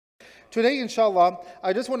Today, inshallah,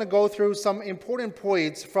 I just want to go through some important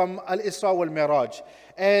points from Al-Isra wal-Mi'raj.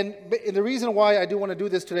 And the reason why I do want to do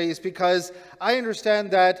this today is because I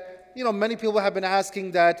understand that many people have been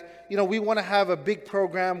asking that, we want to have a big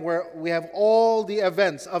program where we have all the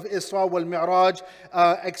events of Isra wal Mi'raj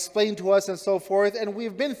explained to us and so forth. And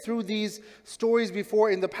we've been through these stories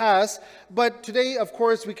before in the past. But today, of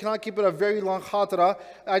course, we cannot keep it a very long khatira.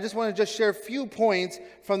 I just want to just share a few points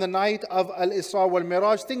from the night of Al-Isra wal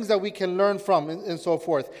Mi'raj, things that we can learn from and so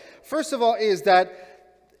forth. First of all is that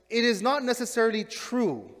it is not necessarily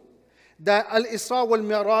true that Al-Isra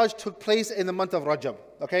wal-Mi'raj took place in the month of Rajab,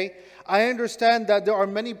 okay? I understand that there are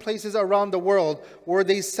many places around the world where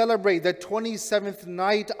they celebrate the 27th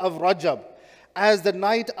night of Rajab as the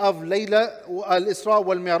night of Layla Al-Isra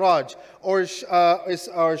wal-Mi'raj, or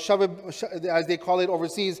Shab, as they call it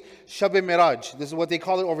overseas, Shab-e-Miraj. This is what they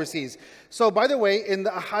call it overseas. So, by the way, in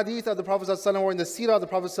the hadith of the Prophet ﷺ, or in the seerah of the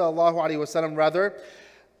Prophet ﷺ rather,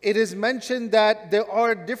 it is mentioned that there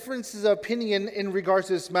are differences of opinion in regards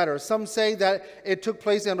to this matter. Some say that it took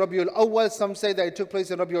place in Rabiul Awwal, some say that it took place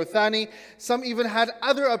in Rabiul Thani, some even had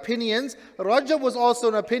other opinions. Rajab was also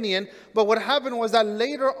an opinion, but what happened was that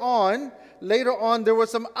later on there were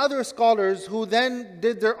some other scholars who then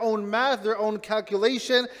did their own math, their own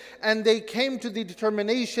calculation, and they came to the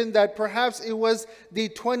determination that perhaps it was the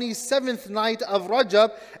 27th night of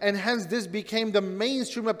Rajab, and hence this became the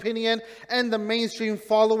mainstream opinion and the mainstream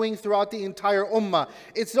following throughout the entire ummah.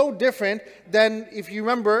 It's no different than, if you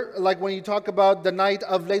remember, like when you talk about the night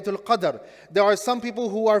of Laylatul Qadr. There are some people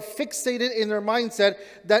who are fixated in their mindset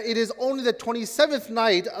that it is only the 27th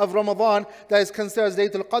night of Ramadan that is considered as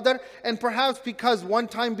Laylatul Qadr, and perhaps because one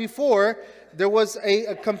time before there was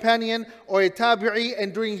a companion or a tabi'i,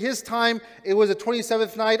 and during his time it was a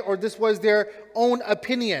 27th night, or this was their own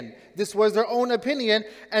opinion. This was their own opinion,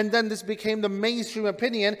 and then this became the mainstream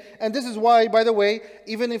opinion. And this is why, by the way,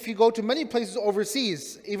 even if you go to many places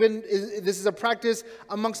overseas, even this is a practice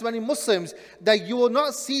amongst many Muslims, that you will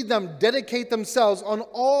not see them dedicate themselves on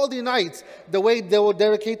all the nights the way they will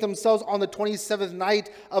dedicate themselves on the 27th night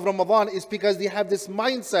of Ramadan, is because they have this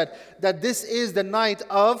mindset that this is the night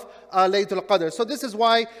of Laylatul Qadr. So this is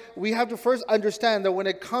why we have to first understand that when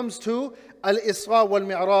it comes to Al-Isra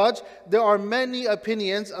wal-Mi'raj, there are many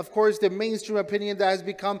opinions. Of course, the mainstream opinion that has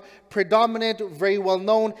become predominant, very well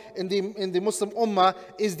known in the Muslim Ummah,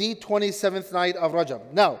 is the 27th night of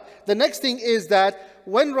Rajab. Now, the next thing is that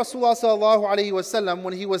when Rasulullah sallallahu alaihi wasallam,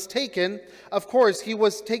 when he was taken, of course, he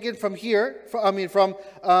was taken from here, from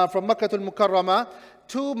Makkah al-Mukarramah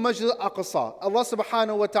to Masjid al-Aqsa. Allah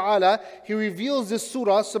subhanahu wa ta'ala, He reveals this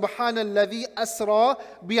surah, Subhanalladhi asra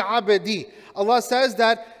bi'abdi. Allah says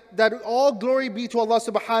that all glory be to Allah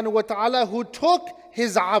subhanahu wa ta'ala who took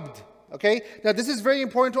His abd. Okay, now this is very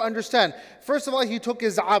important to understand. First of all, He took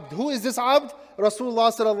His abd. Who is this abd?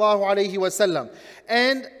 Rasulullah sallallahu alayhi wa sallam.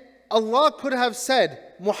 And Allah could have said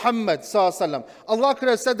Muhammad sallallahu alaihi wasallam. Allah could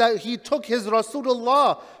have said that He took His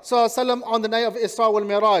Rasulullah sallallahu alaihi wasallam on the night of Isra wal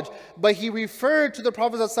Mi'raj, but He referred to the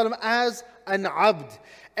Prophet sallallahu alaihi wasallam as an abd.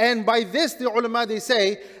 And by this, the ulama, they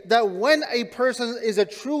say that when a person is a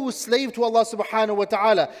true slave to Allah subhanahu wa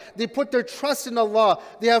ta'ala, they put their trust in Allah,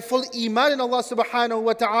 they have full iman in Allah subhanahu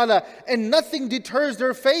wa ta'ala, and nothing deters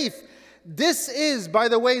their faith. This is, by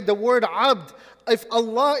the way, the word abd. If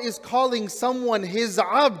Allah is calling someone His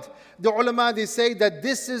abd, the ulama, they say that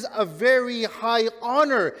this is a very high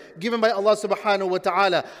honor given by Allah subhanahu wa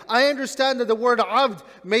ta'ala. I understand that the word abd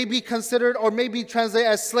may be considered or may be translated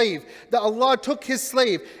as slave, that Allah took His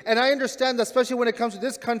slave. And I understand that, especially when it comes to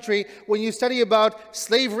this country, when you study about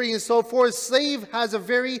slavery and so forth, slave has a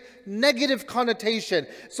very negative connotation.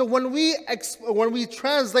 So when we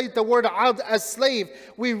translate the word abd as slave,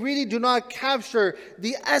 we really do not capture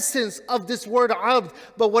the essence of this word abd.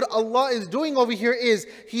 But what Allah is doing over here is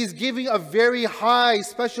He's giving a very high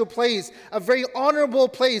special place, a very honorable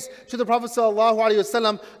place to the Prophet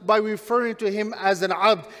ﷺ by referring to him as an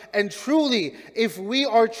abd. And truly, if we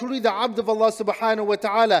are truly the abd of Allah subhanahu wa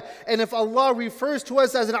ta'ala, and if Allah refers to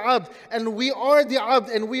us as an abd, and we are the abd,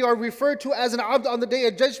 and we are referred to as an abd on the day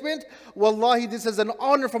of judgment, wallahi, this is an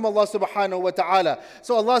honor from Allah subhanahu wa ta'ala.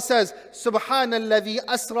 So Allah says, Subhanalladhi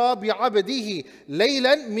asra bi'abdihi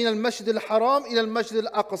laylan min al-masjid al-haram ila al-masjid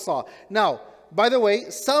al-aqsa. Now, by the way,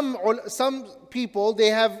 some people, they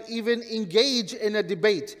have even engaged in a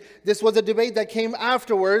debate. This was a debate that came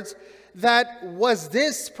afterwards, that was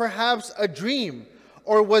this perhaps a dream,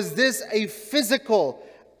 or was this a physical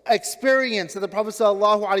experience that the Prophet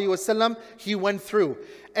ﷺ, he went through?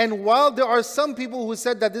 And while there are some people who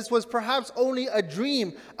said that this was perhaps only a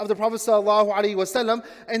dream of the Prophet ﷺ,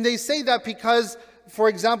 and they say that because for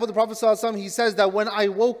example, the Prophet ﷺ, he says that when I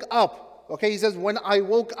woke up, okay, he says when I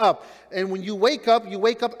woke up. And when you wake up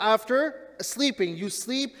after sleeping. You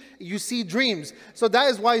sleep, you see dreams. So that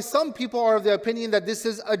is why some people are of the opinion that this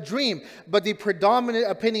is a dream. But the predominant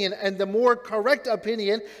opinion and the more correct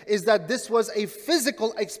opinion is that this was a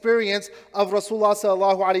physical experience of Rasulullah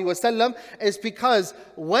sallallahu alaihi wasallam. It's because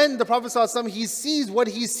when the Prophet sallallahu alaihi wasallam, he sees what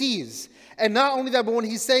he sees. And not only that, but when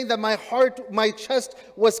he's saying that my heart, my chest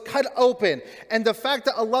was cut open. And the fact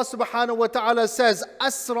that Allah subhanahu wa ta'ala says,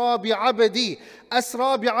 Asra bi'abdi.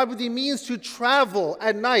 Asra bi'abdi means to travel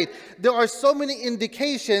at night. There are so many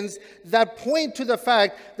indications that point to the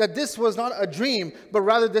fact that this was not a dream, but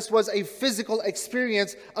rather this was a physical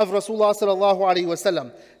experience of Rasulullah sallallahu alaihi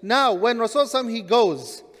wasallam. Now, when Rasulullah he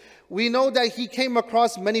goes, we know that he came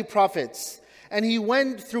across many prophets. And he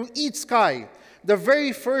went through each sky. The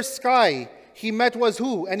very first sky he met was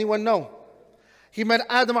who? Anyone know? He met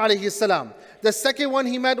Adam alayhi salam. The second one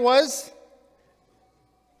he met was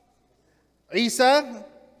Isa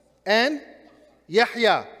and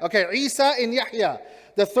Yahya. Okay, Isa and Yahya.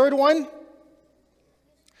 The third one,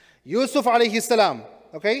 Yusuf alayhi salam.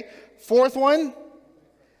 Okay, fourth one,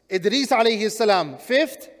 Idris alayhi salam.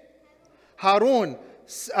 Fifth, Harun.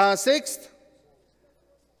 Sixth,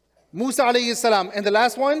 Musa alayhi salam. And the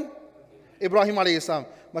last one, Ibrahim alayhi salam.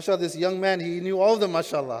 MashaAllah, this young man, he knew all of them,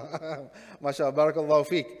 MashaAllah. MashaAllah, barakallahu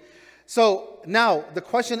feek. So now the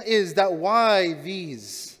question is that why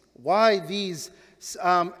these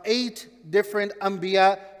 8 different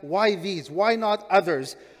Anbiya? Why these? Why not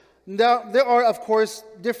others? Now, there are, of course,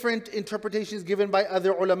 different interpretations given by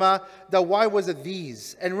other ulama that why was it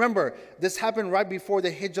these? And remember, this happened right before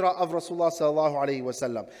the hijrah of Rasulullah sallallahu alaihi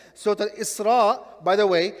wasallam. So the Isra, by the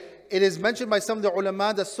way, it is mentioned by some of the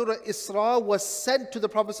ulama that Surah Isra was sent to the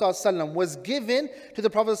Prophet ﷺ, was given to the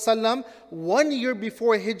Prophet ﷺ 1 year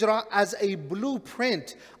before Hijrah as a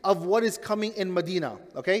blueprint of what is coming in Medina.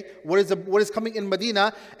 Okay? What is coming in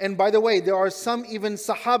Medina? And by the way, there are some even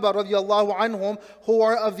Sahaba radiallahu anhum who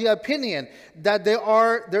are of the opinion that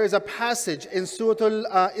there is a passage in Surah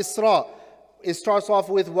Al-Isra. It starts off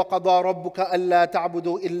with وَقَضَى رَبُّكَ أَلَّا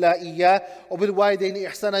تَعْبُدُوا إِلَّا إِيَّاهُ وَبِالْوَالِدَيْنِ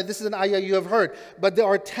إِحْسَانًا. This is an ayah you have heard. But there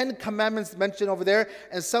are 10 commandments mentioned over there.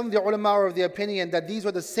 And some of the ulama are of the opinion that these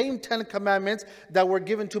were the same 10 commandments that were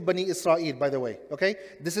given to Bani Israel, by the way. Okay?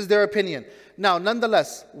 This is their opinion. Now,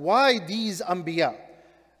 nonetheless, why these Anbiya?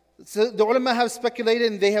 So the ulama have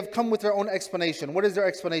speculated and they have come with their own explanation. What is their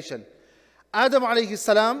explanation? Adam alayhi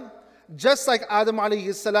salam, just like Adam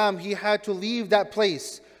alayhi salam, he had to leave that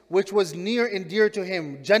place which was near and dear to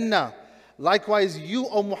him, Jannah. Likewise, you,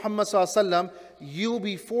 O Muhammad sallallahu alaihi wasallam, you will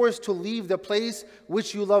be forced to leave the place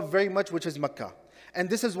which you love very much, which is Mecca. And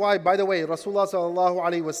this is why, by the way, Rasulullah sallallahu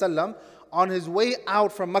alaihi wasallam, on his way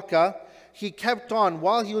out from Mecca, he kept on,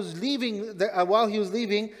 while he was leaving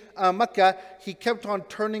Mecca, he kept on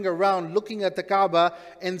turning around, looking at the Kaaba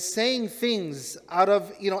and saying things out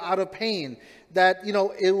of pain. That,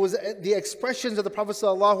 it was the expressions of the Prophet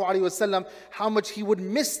ﷺ, how much he would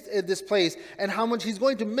miss this place and how much he's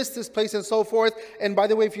going to miss this place and so forth. And by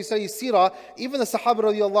the way, if you study Sirah, even the Sahaba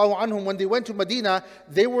radiallahu anhum, when they went to Medina,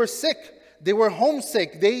 they were sick. They were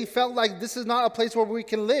homesick. They felt like this is not a place where we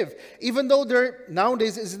can live. Even though they're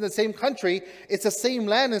nowadays is in the same country, it's the same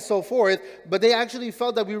land and so forth, but they actually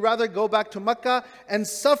felt that we'd rather go back to Mecca and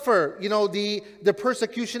suffer, the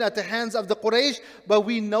persecution at the hands of the Quraysh, but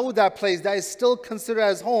we know that place. That is still considered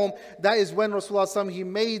as home. That is when Rasulullah ﷺ, he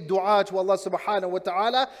made dua to Allah subhanahu wa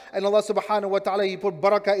ta'ala, and Allah subhanahu wa ta'ala, he put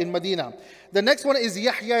barakah in Medina. The next one is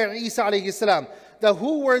Yahya and Isa alayhi salam.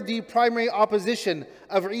 Who were the primary opposition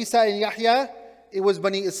of Isa and Yahya? It was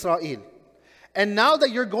Bani Israel. And now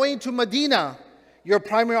that you're going to Medina, your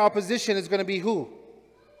primary opposition is going to be who?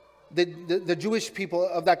 The Jewish people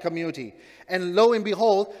of that community. And lo and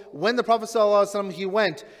behold, when the Prophet ﷺ, he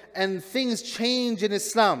went and things changed in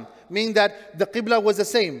Islam, meaning that the Qibla was the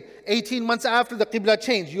same. 18 months after, the Qibla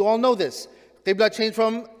changed. You all know this. Qibla changed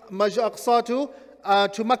from Masjid Aqsa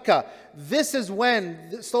to Mecca. This is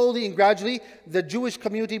when slowly and gradually the Jewish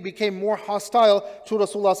community became more hostile to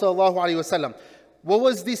Rasulullah sallallahu alaihi wasallam. What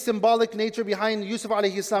was the symbolic nature behind Yusuf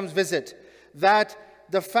alayhi salam's visit? That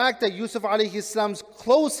the fact that Yusuf alayhi salam's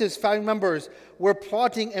closest family members were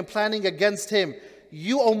plotting and planning against him.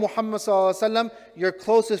 You, O Muhammad sallallahu alaihi wasallam, your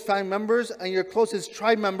closest family members and your closest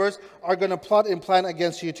tribe members are going to plot and plan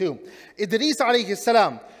against you too. Idris alayhi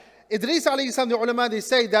salam, the ulama, they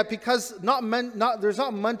say that because there's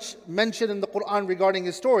not much mentioned in the Quran regarding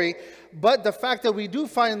his story, But the fact that we do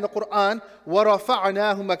find in the Quran,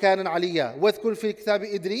 وَرَفَعْنَاهُ مَكَانًا عَلِيًّا وَاذْكُرْ فِي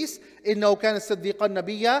الْكِتَابِ إِدْرِيسَ إِنَّهُ كَانَ صِدِّيقًا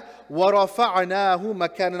نَبِيًّا وَرَفَعْنَاهُ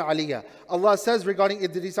مَكَانًا عَلِيًّا. Allah says regarding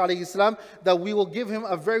Idris alayhi salam that we will give him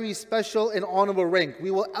a very special and honorable rank.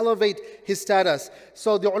 We will elevate his status.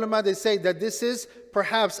 So the ulama, they say that this is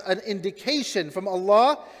perhaps an indication from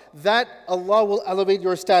Allah that Allah will elevate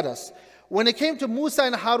your status. When it came to Musa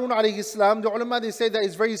and Harun alayhi salam, the ulama, they say that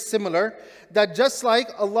it's very similar. That just like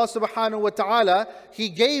Allah subhanahu wa ta'ala, He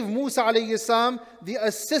gave Musa alayhi salam the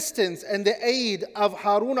assistance and the aid of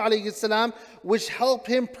Harun alayhi salam, which helped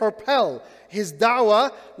him propel his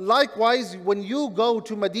da'wah. Likewise, when you go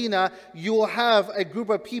to Medina, you will have a group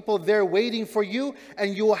of people there waiting for you,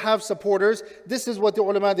 and you will have supporters. This is what the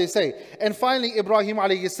ulama, they say. And finally, Ibrahim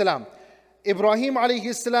alayhi salam. Ibrahim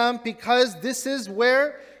alayhi salam, because this is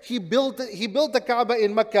where he built the Kaaba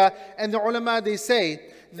in Mecca, and the ulama, they say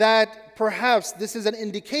that perhaps this is an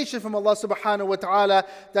indication from Allah subhanahu wa ta'ala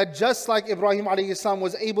that just like Ibrahim alayhi salam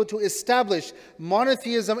was able to establish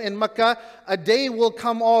monotheism in Mecca, a day will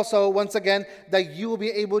come also, once again, that you will be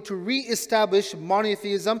able to re-establish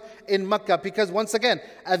monotheism in Mecca. Because once again,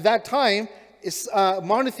 at that time,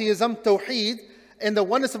 monotheism, tawheed, and the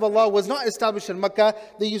oneness of Allah was not established in Mecca.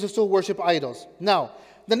 They used to still worship idols. Now,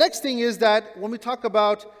 the next thing is that when we talk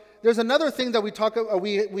about, there's another thing that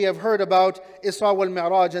we have heard about Isra wal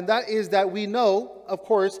Mi'raj, and that is that we know, of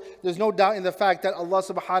course, there's no doubt in the fact that Allah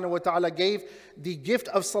subhanahu wa ta'ala gave the gift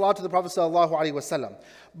of salah to the Prophet sallallahu alaihi wasallam.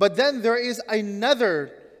 But then there is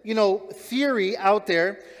another, theory out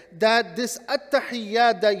there that this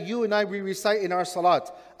at-tahiyyat that you and I we recite in our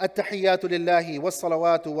salat, at-tahiyyatu lillahi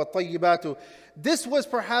was-salawatu wat-tayyibatu, this was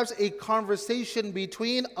perhaps a conversation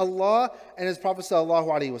between Allah and His Prophet sallallahu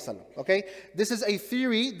alaihi wasallam. Okay, this is a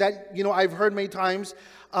theory that I've heard many times.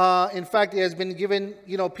 In fact, it has been given.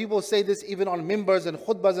 People say this even on mimbars and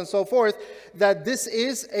khutbahs and so forth. That this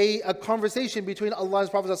is a conversation between Allah and His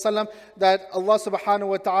Prophet sallallahu alaihi wasallam. That Allah subhanahu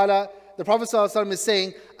wa taala, the Prophet ﷺ is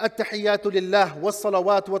saying, At-tahiyyatu lillah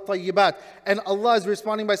was-salawat wat-tayyibat. And Allah is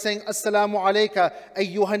responding by saying, Assalamu alayka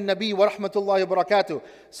ayyuhan nabi wa rahmatullahi wa barakatuh.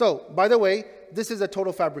 So, by the way, this is a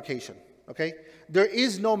total fabrication. Okay? There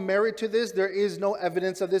is no merit to this, there is no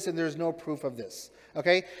evidence of this, and there is no proof of this.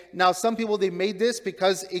 Okay? Now, some people, they made this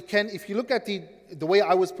because it can, if you look at the way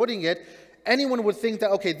I was putting it, anyone would think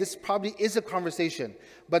that, okay, this probably is a conversation,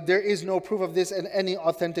 but there is no proof of this in any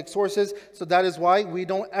authentic sources. So that is why we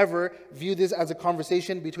don't ever view this as a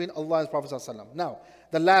conversation between Allah and His Prophet ﷺ. Now,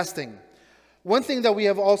 the last thing. One thing that we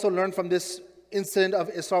have also learned from this incident of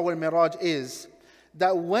Isra wal Mi'raj is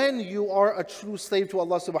that when you are a true slave to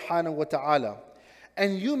Allah subhanahu wa ta'ala,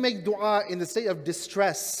 and you make dua in the state of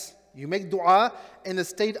distress, Allah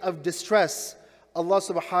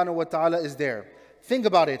subhanahu wa ta'ala is there. Think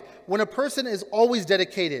about it. When a person is always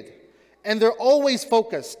dedicated and they're always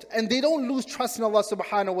focused and they don't lose trust in Allah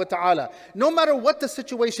subhanahu wa ta'ala, no matter what the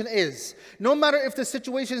situation is, no matter if the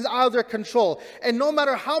situation is out of their control, and no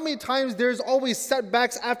matter how many times there's always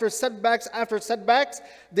setbacks after setbacks after setbacks,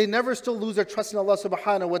 they never still lose their trust in Allah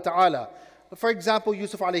subhanahu wa ta'ala. For example,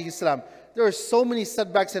 Yusuf alayhi salam, there are so many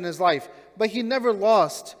setbacks in his life, but he never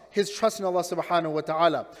lost his trust in Allah subhanahu wa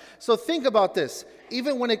ta'ala. So think about this.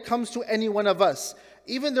 Even when it comes to any one of us,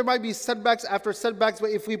 even there might be setbacks after setbacks, but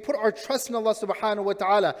if we put our trust in Allah subhanahu wa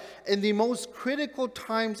ta'ala in the most critical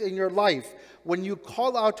times in your life, when you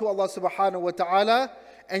call out to Allah subhanahu wa ta'ala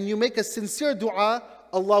and you make a sincere dua,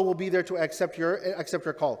 Allah will be there to accept your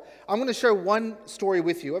call. I'm going to share one story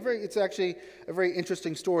with you. It's actually a very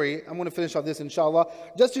interesting story. I'm going to finish off this inshallah,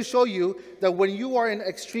 just to show you that when you are in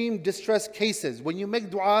extreme distress cases, when you make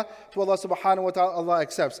dua to Allah subhanahu wa ta'ala, Allah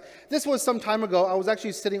accepts. This was some time ago. I was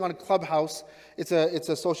actually sitting on Clubhouse. It's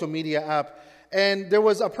a social media app. And there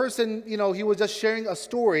was a person, he was just sharing a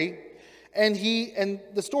story. And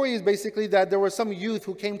the story is basically that there were some youth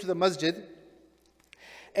who came to the masjid.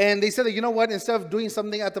 And they said that, instead of doing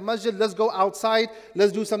something at the masjid, let's go outside,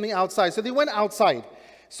 let's do something outside. So they went outside.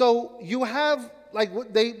 So you have,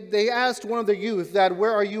 they asked one of the youth that,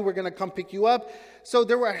 where are you? We're going to come pick you up. So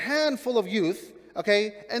there were a handful of youth,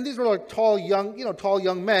 okay? And these were tall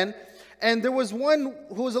young men. And there was one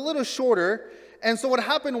who was a little shorter. And so what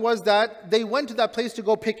happened was that they went to that place to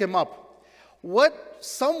go pick him up. What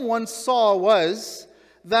someone saw was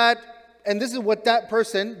that, and this is what that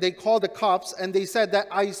person, they called the cops, and they said that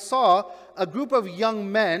I saw a group of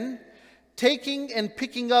young men taking and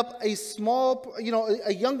picking up a small,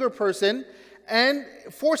 a younger person and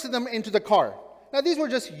forcing them into the car. Now, these were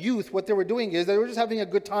just youth. What they were doing is they were just having a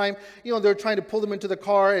good time. They were trying to pull them into the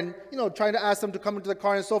car and, trying to ask them to come into the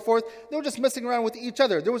car and so forth. They were just messing around with each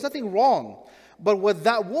other. There was nothing wrong. But what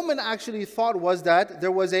that woman actually thought was that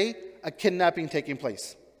there was a a kidnapping taking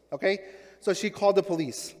place. Okay? So she called the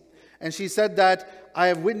police. And she said that I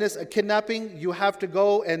have witnessed a kidnapping. You have to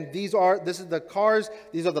go, and this is the cars,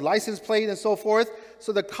 these are the license plate and so forth.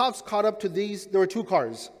 So the cops caught up to these. There were 2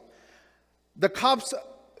 cars. The cops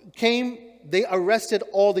came, they arrested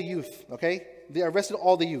all the youth, okay? They arrested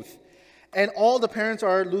all the youth. And all the parents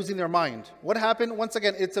are losing their mind. What happened? Once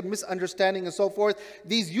again, it's a misunderstanding and so forth.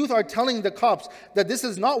 These youth are telling the cops that this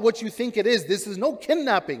is not what you think it is. This is no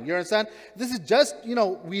kidnapping. You understand? This is just,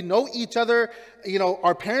 we know each other.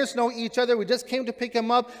 Our parents know each other. We just came to pick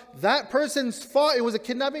him up. That person thought it was a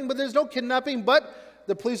kidnapping, but there's no kidnapping. But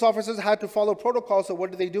the police officers had to follow protocol. So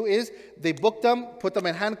what do? Is they booked them, put them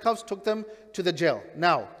in handcuffs, took them to the jail.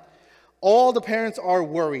 Now, all the parents are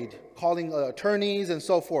worried, calling attorneys and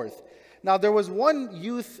so forth. Now, there was one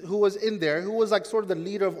youth who was in there, who was like sort of the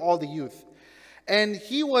leader of all the youth. And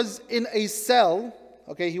he was in a cell,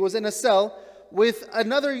 okay, he was in a cell with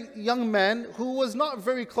another young man who was not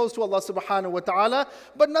very close to Allah subhanahu wa ta'ala,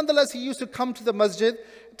 but nonetheless, he used to come to the masjid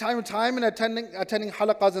time to time and attending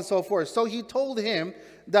halaqas and so forth. So he told him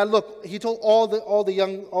that, look, he told all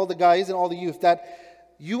the guys and all the youth that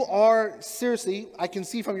you are seriously, I can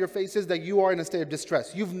see from your faces that you are in a state of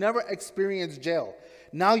distress. You've never experienced jail.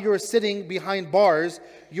 Now you're sitting behind bars,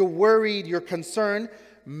 you're worried, you're concerned.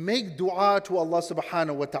 Make dua to Allah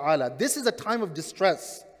subhanahu wa ta'ala. This is a time of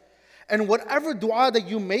distress. And whatever dua that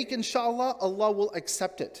you make, inshallah, Allah will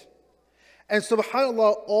accept it. And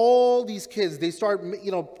subhanAllah, all these kids, they start,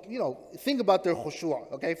 think about their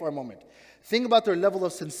khushu', okay, for a moment. Think about their level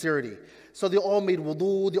of sincerity. So they all made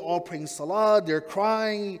wudu, they're all praying salah, they're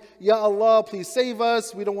crying, Ya Allah, please save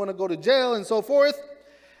us, we don't want to go to jail, and so forth.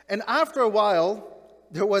 And after a while,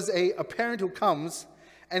 there was a parent who comes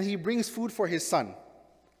and he brings food for his son,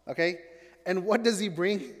 okay? And what does he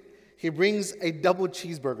bring? He brings a double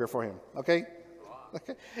cheeseburger for him, okay?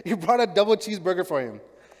 He brought a double cheeseburger for him.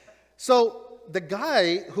 So the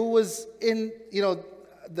guy who was in,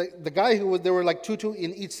 the guy who was, there were like two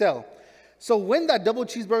in each cell. So when that double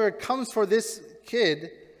cheeseburger comes for this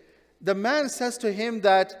kid, the man says to him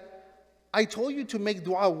that, I told you to make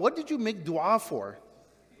dua. What did you make dua for?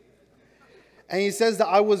 And he says that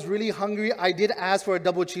I was really hungry. I did ask for a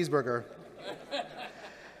double cheeseburger.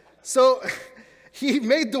 So he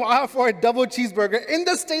made dua for a double cheeseburger in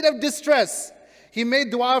the state of distress. He made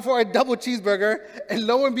dua for a double cheeseburger, and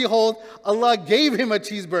lo and behold, Allah gave him a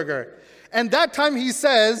cheeseburger. And that time he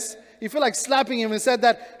says, you feel like slapping him, and said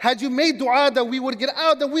that, had you made dua that we would get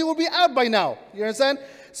out, then we would be out by now. You understand?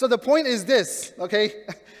 So the point is this, okay?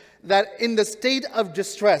 That in the state of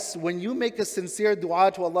distress, when you make a sincere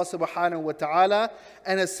dua to Allah subhanahu wa ta'ala,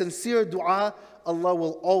 and a sincere dua, Allah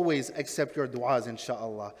will always accept your du'as,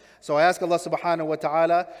 inshaAllah. So I ask Allah subhanahu wa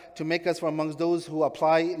ta'ala to make us from amongst those who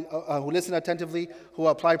apply, who listen attentively, who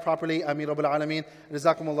apply properly. Ameen Rabbil Alameen.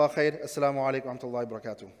 Jazakumullah khair. Assalamu alaikum wa rahmatullahi wa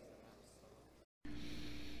barakatuh.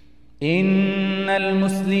 إن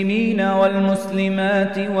المسلمين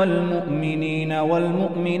والمسلمات والمؤمنين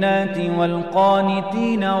والمؤمنات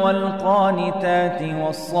والقانتين والقانتات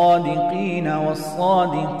والصادقين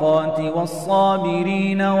والصادقات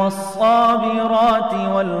والصابرين والصابرات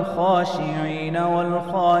والخاشعين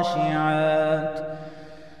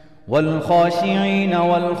والخاشعين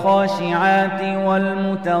والخاشعات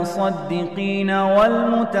والمتصدقين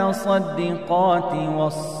والمتصدقات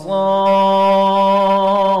والصائمين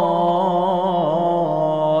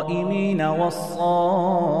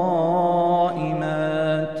والصائمات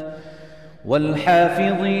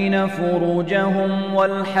والحافظين فروجهم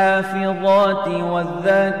والحافظات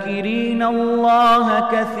والذاكرين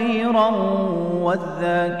الله كثيرا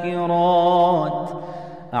والذاكرات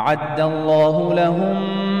أعد الله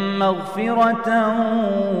لهم مغفرة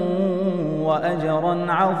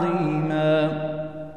وأجرا عظيما.